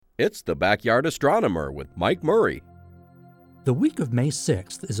It's the Backyard Astronomer with Mike Murray. The week of May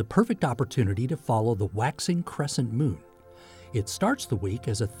 6th is a perfect opportunity to follow the waxing crescent moon. It starts the week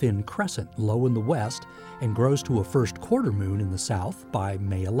as a thin crescent low in the west and grows to a first quarter moon in the south by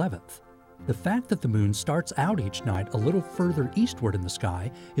May 11th. The fact that the moon starts out each night a little further eastward in the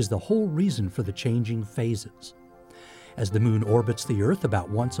sky is the whole reason for the changing phases. As the moon orbits the Earth about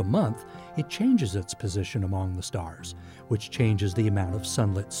once a month, it changes its position among the stars, which changes the amount of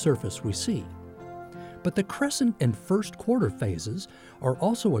sunlit surface we see. But the crescent and first quarter phases are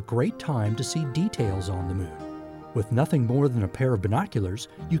also a great time to see details on the moon. With nothing more than a pair of binoculars,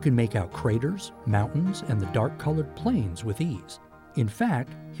 you can make out craters, mountains, and the dark-colored plains with ease. In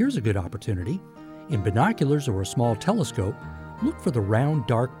fact, here's a good opportunity. In binoculars or a small telescope, look for the round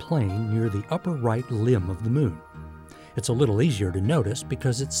dark plane near the upper right limb of the moon. It's a little easier to notice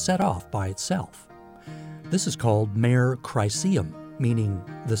because it's set off by itself. This is called Mare Crisium, meaning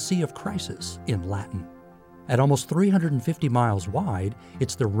the Sea of Crisis in Latin. At almost 350 miles wide,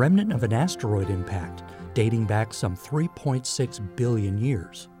 it's the remnant of an asteroid impact dating back some 3.6 billion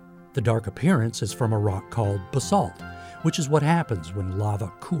years. The dark appearance is from a rock called basalt, which is what happens when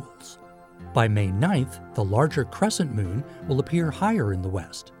lava cools. By May 9th, the larger crescent moon will appear higher in the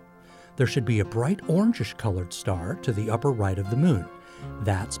west. There should be a bright orangish-colored star to the upper right of the moon.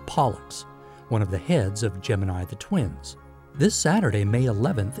 That's Pollux, one of the heads of Gemini the Twins. This Saturday, May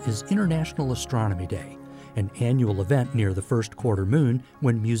 11th, is International Astronomy Day, an annual event near the first quarter moon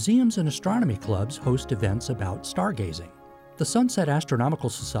when museums and astronomy clubs host events about stargazing. The Sunset Astronomical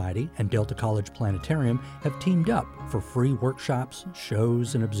Society and Delta College Planetarium have teamed up for free workshops,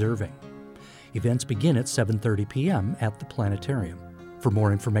 shows, and observing. Events begin at 7:30 p.m. at the planetarium. For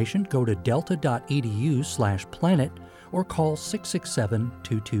more information, go to delta.edu/planet or call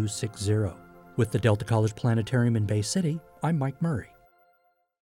 667-2260. With the Delta College Planetarium in Bay City, I'm Mike Murray.